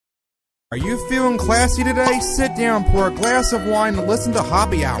Are you feeling classy today? Sit down, pour a glass of wine, and listen to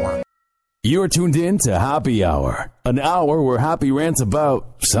Hoppe Hour. You're tuned in to Hoppe Hour, an hour where Hoppe rants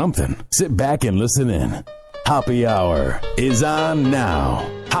about something. Sit back and listen in. Hoppe Hour is on now.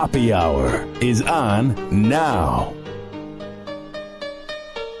 Hoppe Hour is on now.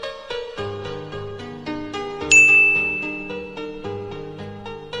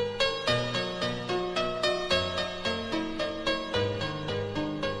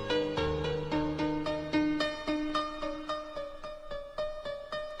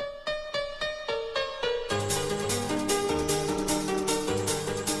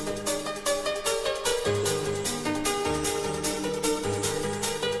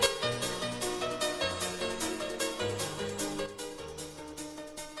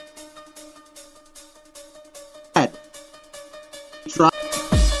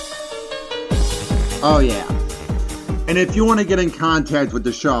 Oh yeah. And if you want to get in contact with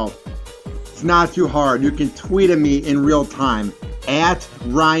the show, it's not too hard. You can tweet at me in real time at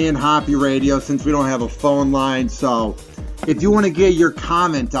Ryan Hoppe Radio, since we don't have a phone line. So if you want to get your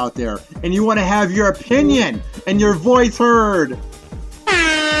comment out there and you want to have your opinion and your voice heard,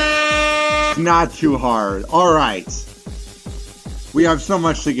 it's not too hard. All right. We have so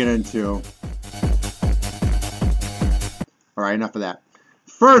much to get into. All right, enough of that.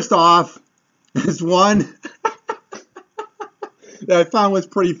 First off, this one that I found was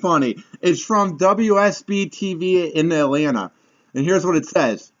pretty funny. It's from WSB TV in Atlanta. And here's what it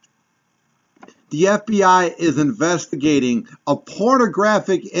says. The FBI is investigating a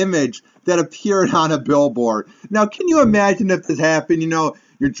pornographic image that appeared on a billboard. Now, can you imagine if this happened? You know,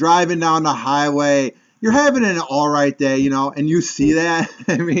 you're driving down the highway. You're having an all right day, you know, and you see that.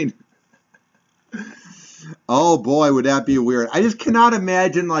 I mean, oh boy, would that be weird. I just cannot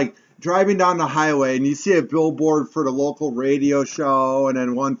imagine, like, driving down the highway and you see a billboard for the local radio show and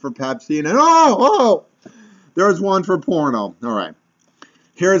then one for Pepsi and then, there's one for porno. All right.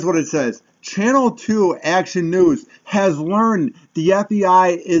 Here's what it says. Channel 2 Action News has learned the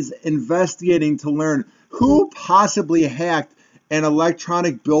FBI is investigating to learn who possibly hacked an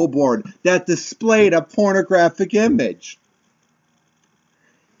electronic billboard that displayed a pornographic image.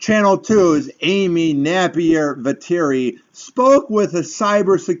 Channel 2's Amy Napier-Vatiri spoke with a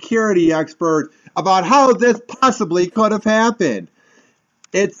cybersecurity expert about how this possibly could have happened.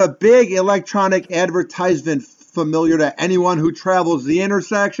 It's a big electronic advertisement familiar to anyone who travels the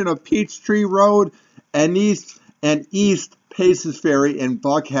intersection of Peachtree Road and East Paces Ferry in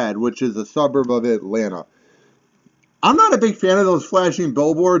Buckhead, which is a suburb of Atlanta. I'm not a big fan of those flashing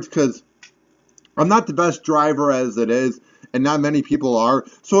billboards because I'm not the best driver as it is, and not many people are.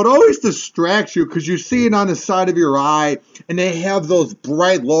 So it always distracts you because you see it on the side of your eye, and they have those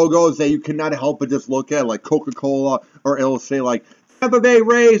bright logos that you cannot help but just look at, like Coca-Cola, or it'll say like, Tampa Bay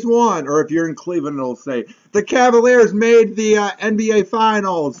Rays won, or if you're in Cleveland, it'll say, the Cavaliers made the NBA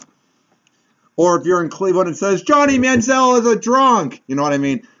Finals. Or if you're in Cleveland, it says, Johnny Manziel is a drunk. You know what I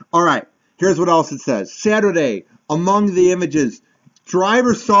mean? All right, here's what else it says. Saturday, among the images,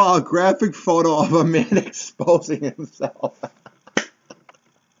 drivers saw a graphic photo of a man exposing himself.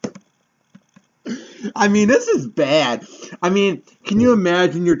 I mean, this is bad. I mean, can you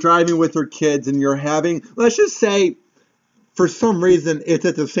imagine you're driving with your kids and you're having, let's just say, for some reason, it's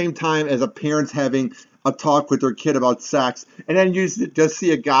at the same time as a parent's having a talk with their kid about sex, and then you just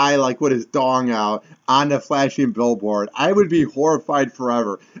see a guy like with his dong out on the flashing billboard. I would be horrified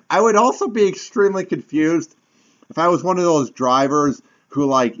forever. I would also be extremely confused if I was one of those drivers who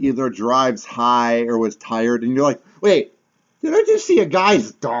like either drives high or was tired, and you're like, wait, did I just see a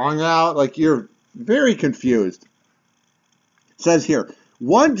guy's dong out? Like, you're very confused. It says here,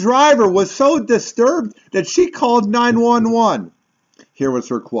 one driver was so disturbed that she called 911. Here was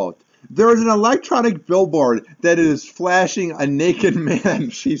her quote. There is an electronic billboard that is flashing a naked man,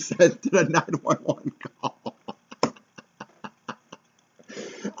 she said to the 911 call.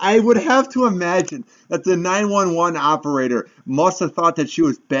 I would have to imagine that the 911 operator must have thought that she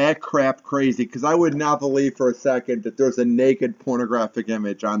was bat crap crazy, because I would not believe for a second that there's a naked pornographic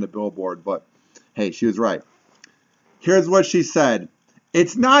image on the billboard. But hey, she was right. Here's what she said.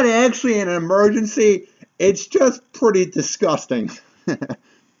 It's not actually an emergency. It's just pretty disgusting.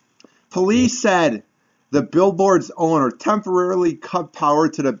 Police said the billboard's owner temporarily cut power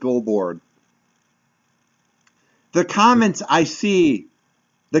to the billboard. The comments I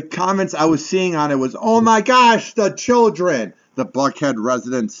was seeing on it was, oh my gosh, the children, the Buckhead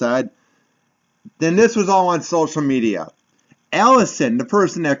resident said. Then this was all on social media. Allison, the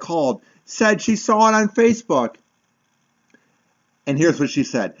person that called, said she saw it on Facebook. And here's what she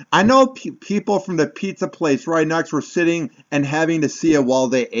said. I know people from the pizza place right next were sitting and having to see it while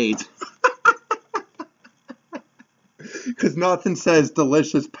they ate. Because nothing says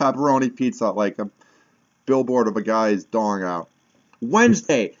delicious pepperoni pizza like a billboard of a guy's dong out.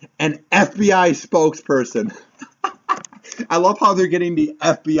 Wednesday, an FBI spokesperson. I love how they're getting the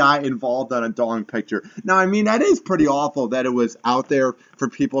FBI involved on a dong picture. Now, I mean, that is pretty awful that it was out there for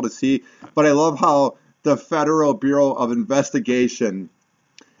people to see, but I love how the Federal Bureau of Investigation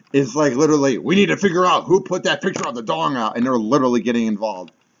is like literally, we need to figure out who put that picture of the dong out, and they're literally getting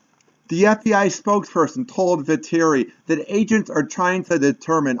involved. The FBI spokesperson told Viteri that agents are trying to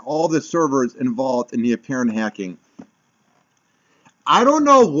determine all the servers involved in the apparent hacking. I don't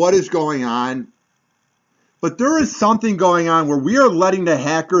know what is going on, but there is something going on where we are letting the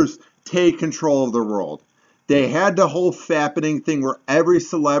hackers take control of the world. They had the whole fappening thing where every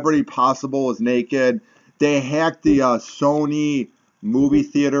celebrity possible was naked. They hacked the Sony movie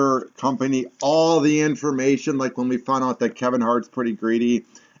theater company, all the information, like when we found out that Kevin Hart's pretty greedy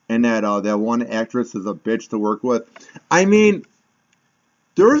and that that one actress is a bitch to work with. I mean,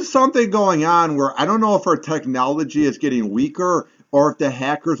 there's something going on where I don't know if our technology is getting weaker or if the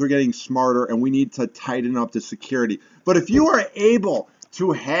hackers are getting smarter and we need to tighten up the security. But if you are able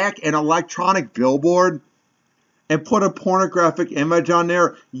to hack an electronic billboard and put a pornographic image on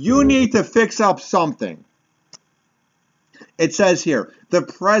there, you need to fix up something. It says here, the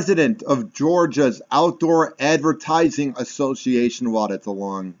president of Georgia's Outdoor Advertising Association, well, that's a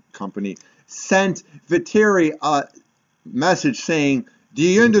long company, sent Viteri a message saying,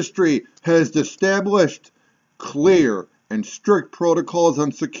 the industry has established clear and strict protocols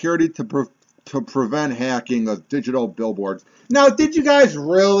on security to prevent hacking of digital billboards. Now, did you guys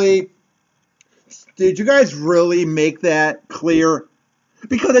really make that clear?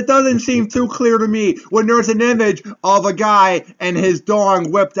 Because it doesn't seem too clear to me when there's an image of a guy and his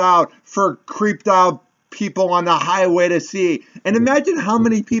dong whipped out for creeped out people on the highway to see. And imagine how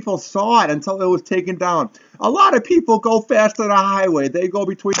many people saw it until it was taken down. A lot of people go fast on the highway. They go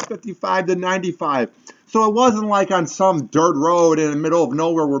between 55 to 95. So it wasn't like on some dirt road in the middle of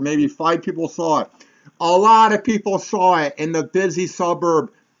nowhere where maybe 5 people saw it. A lot of people saw it in the busy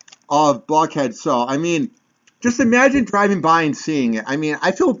suburb of Buckhead. So, I mean, just imagine driving by and seeing it. I mean,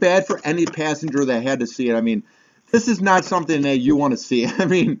 I feel bad for any passenger that had to see it. I mean, this is not something that you want to see. I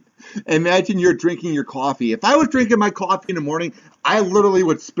mean, imagine you're drinking your coffee. If I was drinking my coffee in the morning, I literally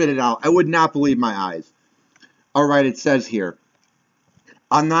would spit it out. I would not believe my eyes. All right, it says here.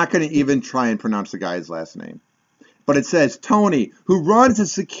 I'm not going to even try and pronounce the guy's last name. But it says, Tony, who runs a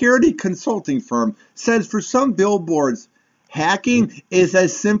security consulting firm, says for some billboards, hacking is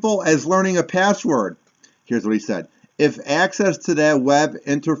as simple as learning a password. Here's what he said. If access to that web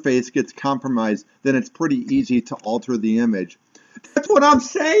interface gets compromised, then it's pretty easy to alter the image. That's what I'm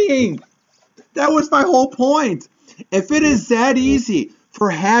saying. That was my whole point. If it is that easy for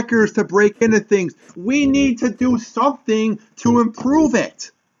hackers to break into things, we need to do something to improve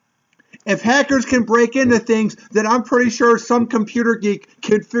it. If hackers can break into things, then I'm pretty sure some computer geek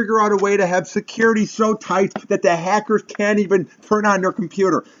can figure out a way to have security so tight that the hackers can't even turn on their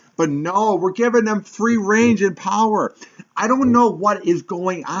computer. But no, we're giving them free range and power. I don't know what is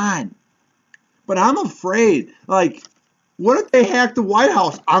going on. But I'm afraid, like, what if they hack the White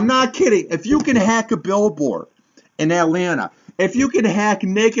House? I'm not kidding. If you can hack a billboard in Atlanta, if you can hack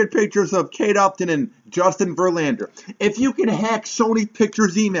naked pictures of Kate Upton and Justin Verlander, if you can hack Sony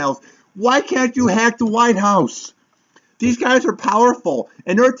Pictures emails, why can't you hack the White House? These guys are powerful,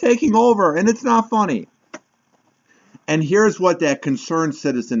 and they're taking over, and it's not funny. And here's what that concerned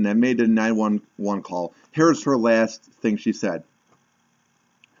citizen that made the 911 call, here's her last thing she said.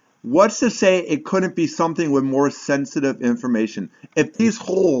 What's to say it couldn't be something with more sensitive information? If these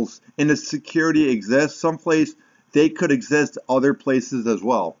holes in the security exist someplace, they could exist other places as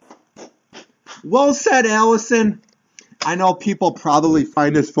well. Well said, Allison. I know people probably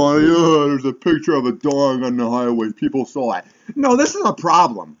find this funny. Oh, there's a picture of a dog on the highway. People saw it. No, this is a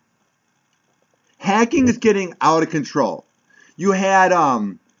problem. Hacking is getting out of control. You had,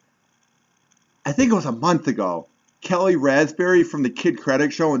 I think it was a month ago, Kelly Raspberry from the Kid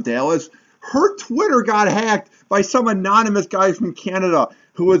Credit Show in Dallas. Her Twitter got hacked by some anonymous guy from Canada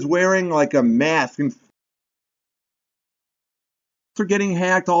who was wearing like a mask. And they're getting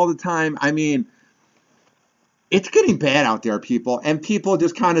hacked all the time. I mean, it's getting bad out there, people. And people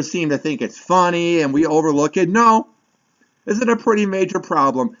just kind of seem to think it's funny and we overlook it. No, this is a pretty major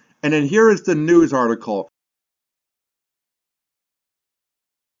problem. And then here is the news article.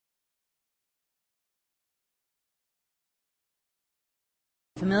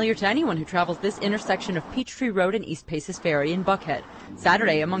 Familiar to anyone who travels this intersection of Peachtree Road and East Paces Ferry in Buckhead.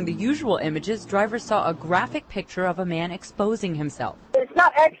 Saturday, among the usual images, drivers saw a graphic picture of a man exposing himself. it's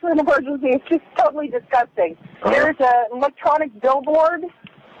not actually an emergency. It's just totally disgusting. There's an electronic billboard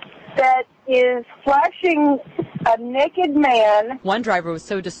that is flashing a naked man. One driver was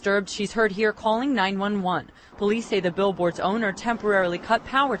so disturbed she's heard here calling 911. Police say the billboard's owner temporarily cut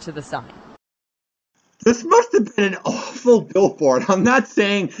power to the sign. This must have been an awful billboard. I'm not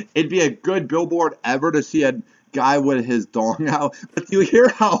saying it'd be a good billboard ever to see a guy with his dong out, but do you hear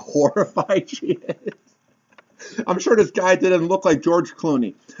how horrified she is? I'm sure this guy didn't look like George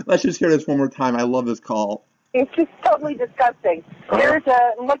Clooney. Let's just hear this one more time. I love this call. It's just totally disgusting. There's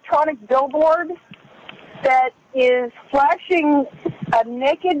an electronic billboard that is flashing a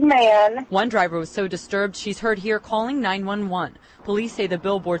naked man. One driver was so disturbed she's heard here calling 911. Police say the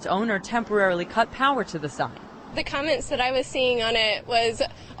billboard's owner temporarily cut power to the sign. The comments that I was seeing on it was,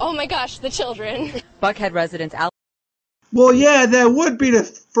 oh my gosh, the children. Buckhead residents Well, yeah, that would be the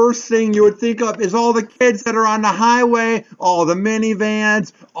first thing you would think of is all the kids that are on the highway, all the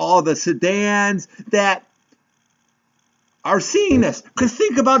minivans, all the sedans that are seeing this. Because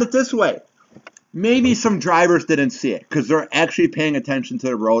think about it this way. Maybe some drivers didn't see it because they're actually paying attention to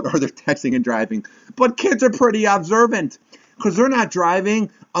the road or they're texting and driving. But kids are pretty observant because they're not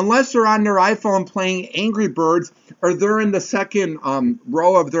driving unless they're on their iPhone playing Angry Birds or they're in the second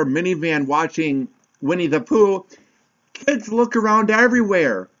row of their minivan watching Winnie the Pooh. Kids look around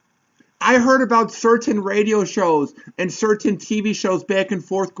everywhere. I heard about certain radio shows and certain TV shows back in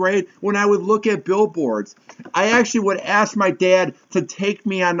 4th grade when I would look at billboards. I actually would ask my dad to take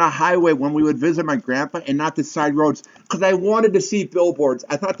me on the highway when we would visit my grandpa and not the side roads because I wanted to see billboards.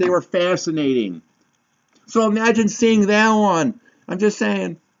 I thought they were fascinating. So imagine seeing that one. I'm just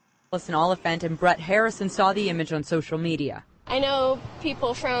saying. Allison Oliphant and Brett Harrison saw the image on social media. I know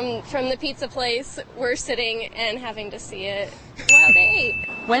people from the pizza place were sitting and having to see it while they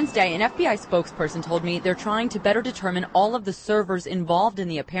ate. Wednesday, an FBI spokesperson told me they're trying to better determine all of the servers involved in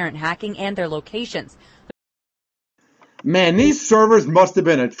the apparent hacking and their locations. Man, these servers must have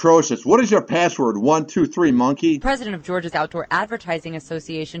been atrocious. What is your password? 123 monkey? President of Georgia's Outdoor Advertising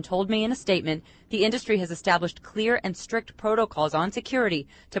Association told me in a statement the industry has established clear and strict protocols on security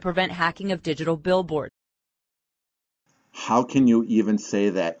to prevent hacking of digital billboards. How can you even say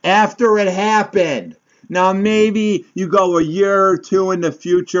that after it happened? Now, maybe you go a year or two in the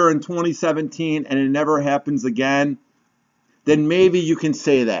future in 2017 and it never happens again. Then maybe you can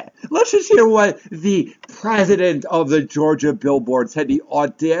say that. Let's just hear what the president of the Georgia Billboards had the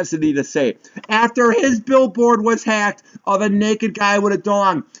audacity to say. After his billboard was hacked of a naked guy with a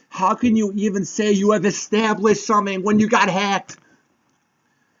dong, how can you even say you have established something when you got hacked?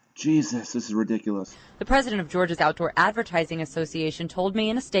 Jesus, this is ridiculous. The president of Georgia's Outdoor Advertising Association told me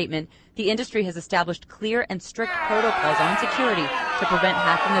in a statement the industry has established clear and strict protocols on security to prevent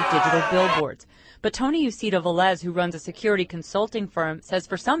hacking of digital billboards. But Tony Ucita Velez, who runs a security consulting firm, says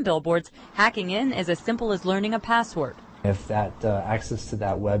for some billboards, hacking in is as simple as learning a password. If that access to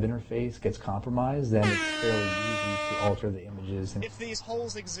that web interface gets compromised, then it's fairly easy to alter the images. If these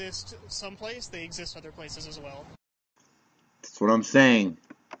holes exist someplace, they exist other places as well. That's what I'm saying.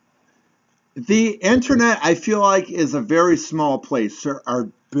 The internet, I feel like, is a very small place. There are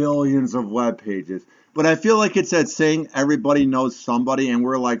billions of web pages. But I feel like it's that saying, everybody knows somebody, and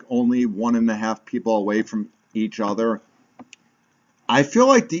we're like only 1.5 people away from each other. I feel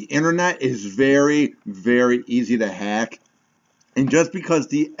like the internet is very, very easy to hack. And just because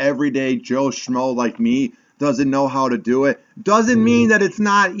the everyday Joe Schmo like me doesn't know how to do it, doesn't mean that it's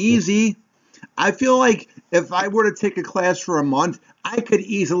not easy. I feel like if I were to take a class for a month, I could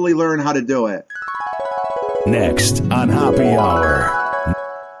easily learn how to do it. Next on Hoppe Hour.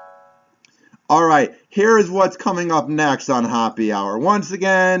 All right, here is what's coming up next on Hoppe Hour. Once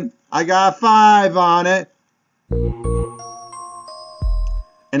again, I got 5 on it.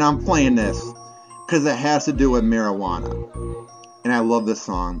 And I'm playing this because it has to do with marijuana. And I love this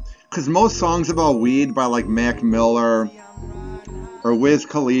song. Because most songs about weed by like Mac Miller or Wiz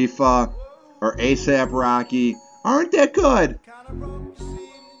Khalifa or A$AP Rocky aren't that good.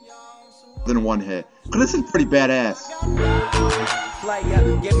 Than one hit. Because this is pretty badass.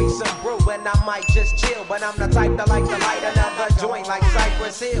 Player, give me some brew and I might just chill. But I'm the type that likes to light another joint like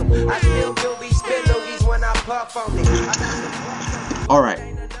Cypress Hill. I still do these spin loogies when I puff on it. Alright.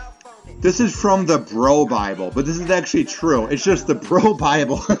 This is from the Bro Bible, but this is actually true. It's just the Bro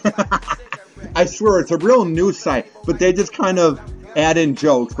Bible. I swear, it's a real news site, but they just kind of add in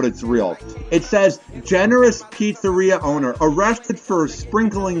jokes, but it's real. It says, generous pizzeria owner arrested for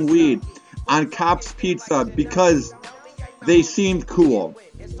sprinkling weed on cop's pizza because they seemed cool.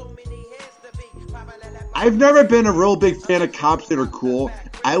 I've never been a real big fan of cops that are cool.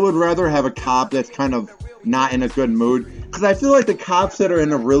 I would rather have a cop that's kind of not in a good mood. Because Because I feel like the cops that are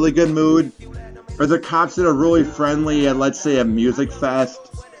in a really good mood, or the cops that are really friendly at, let's say, a music fest,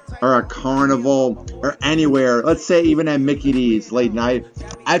 or a carnival, or anywhere, let's say even at Mickey D's late night,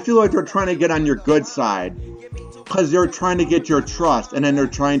 I feel like they're trying to get on your good side. Because they're trying to get your trust, and then they're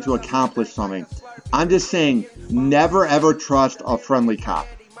trying to accomplish something. I'm just saying, never ever trust a friendly cop.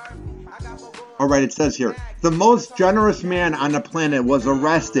 Alright, it says here, the most generous man on the planet was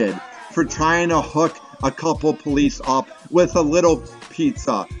arrested for trying to hook a couple police up with a little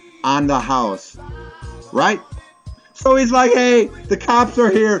pizza on the house. Right? So he's like, hey, the cops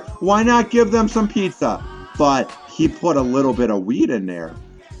are here, why not give them some pizza? But he put a little bit of weed in there.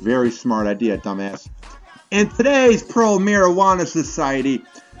 Very smart idea, dumbass. In today's pro-marijuana society,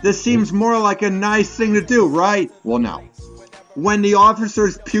 this seems more like a nice thing to do, right? Well, no. When the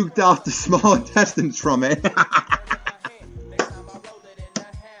officers puked out the small intestines from it.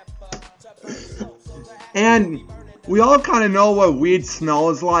 And we all kind of know what weed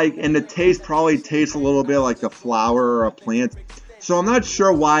smells like, and the taste probably tastes a little bit like a flower or a plant. So I'm not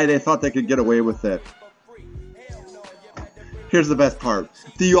sure why they thought they could get away with it. Here's the best part.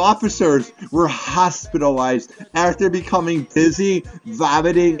 The officers were hospitalized after becoming dizzy,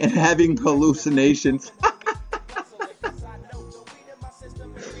 vomiting, and having hallucinations.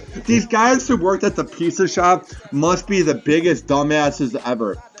 These guys who worked at the pizza shop must be the biggest dumbasses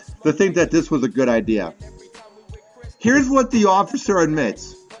ever to think that this was a good idea. Here's what the officer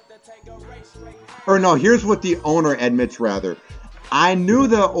admits. Or no, here's what the owner admits, rather. I knew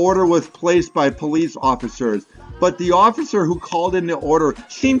the order was placed by police officers, but the officer who called in the order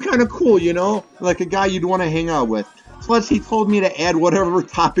seemed kind of cool, you know? Like a guy you'd want to hang out with. Plus, he told me to add whatever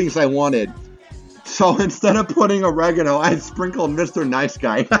toppings I wanted. So instead of putting oregano, I sprinkled Mr. Nice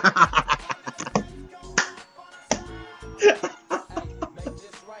Guy.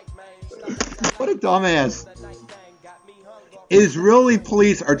 What a dumbass. Israeli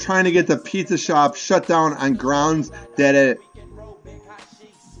police are trying to get the pizza shop shut down on grounds that it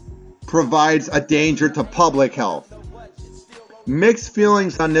provides a danger to public health. Mixed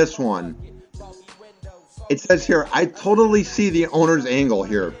feelings on this one. It says here, I totally see the owner's angle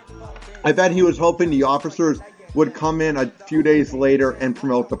here. I bet he was hoping the officers would come in a few days later and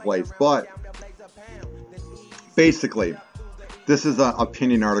promote the place. But basically, this is an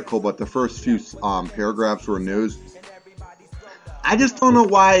opinion article, but the first few paragraphs were news. I just don't know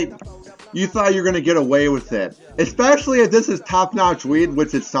why you thought you were going to get away with it. Especially if this is top-notch weed,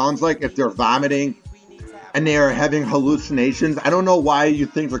 which it sounds like, if they're vomiting and they are having hallucinations. I don't know why you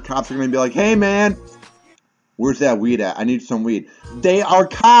think the cops are going to be like, hey man, where's that weed at? I need some weed. They are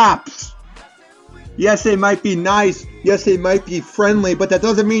cops. Yes, they might be nice. Yes, they might be friendly, but that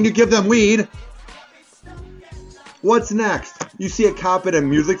doesn't mean you give them weed. What's next? You see a cop at a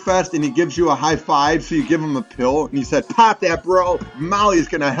music fest and he gives you a high five, so you give him a pill and he said, pop that, bro. Molly's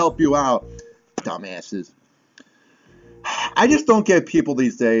going to help you out. Dumbasses. I just don't get people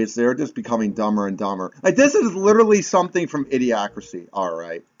these days. They're just becoming dumber and dumber. Like, this is literally something from Idiocracy. All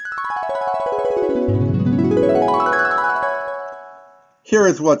right. Here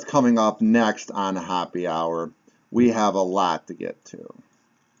is what's coming up next on Happy Hour. We have a lot to get to.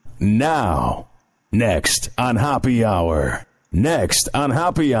 Now, next on Happy Hour. Next on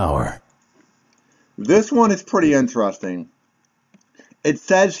Happy Hour. This one is pretty interesting. It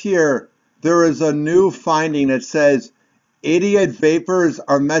says here, there is a new finding that says idiot vapors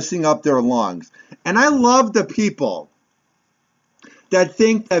are messing up their lungs. And I love the people that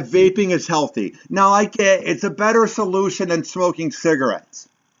think that vaping is healthy. Now I get it's a better solution than smoking cigarettes.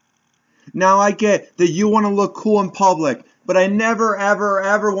 Now I get that you want to look cool in public, but I never, ever,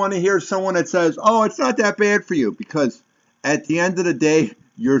 ever want to hear someone that says, oh, it's not that bad for you. Because at the end of the day,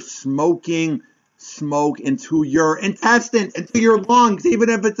 you're smoking smoke into your intestine, into your lungs, even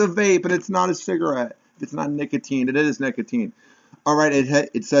if it's a vape and it's not a cigarette. It's not nicotine. It is nicotine. All right,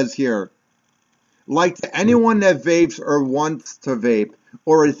 it says here, like to anyone that vapes or wants to vape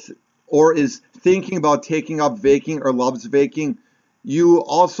or is thinking about taking up vaping or loves vaping, you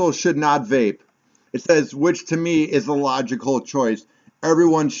also should not vape. It says, which to me is a logical choice.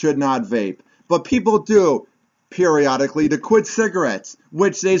 Everyone should not vape. But people do periodically to quit cigarettes,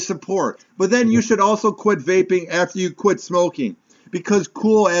 which they support. But then you should also quit vaping after you quit smoking. Because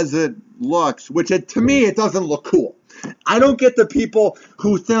cool as it looks, which to me it doesn't look cool. I don't get the people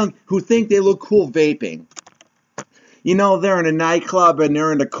who think they look cool vaping. You know, they're in a nightclub and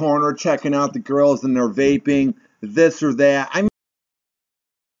they're in the corner checking out the girls and they're vaping this or that. I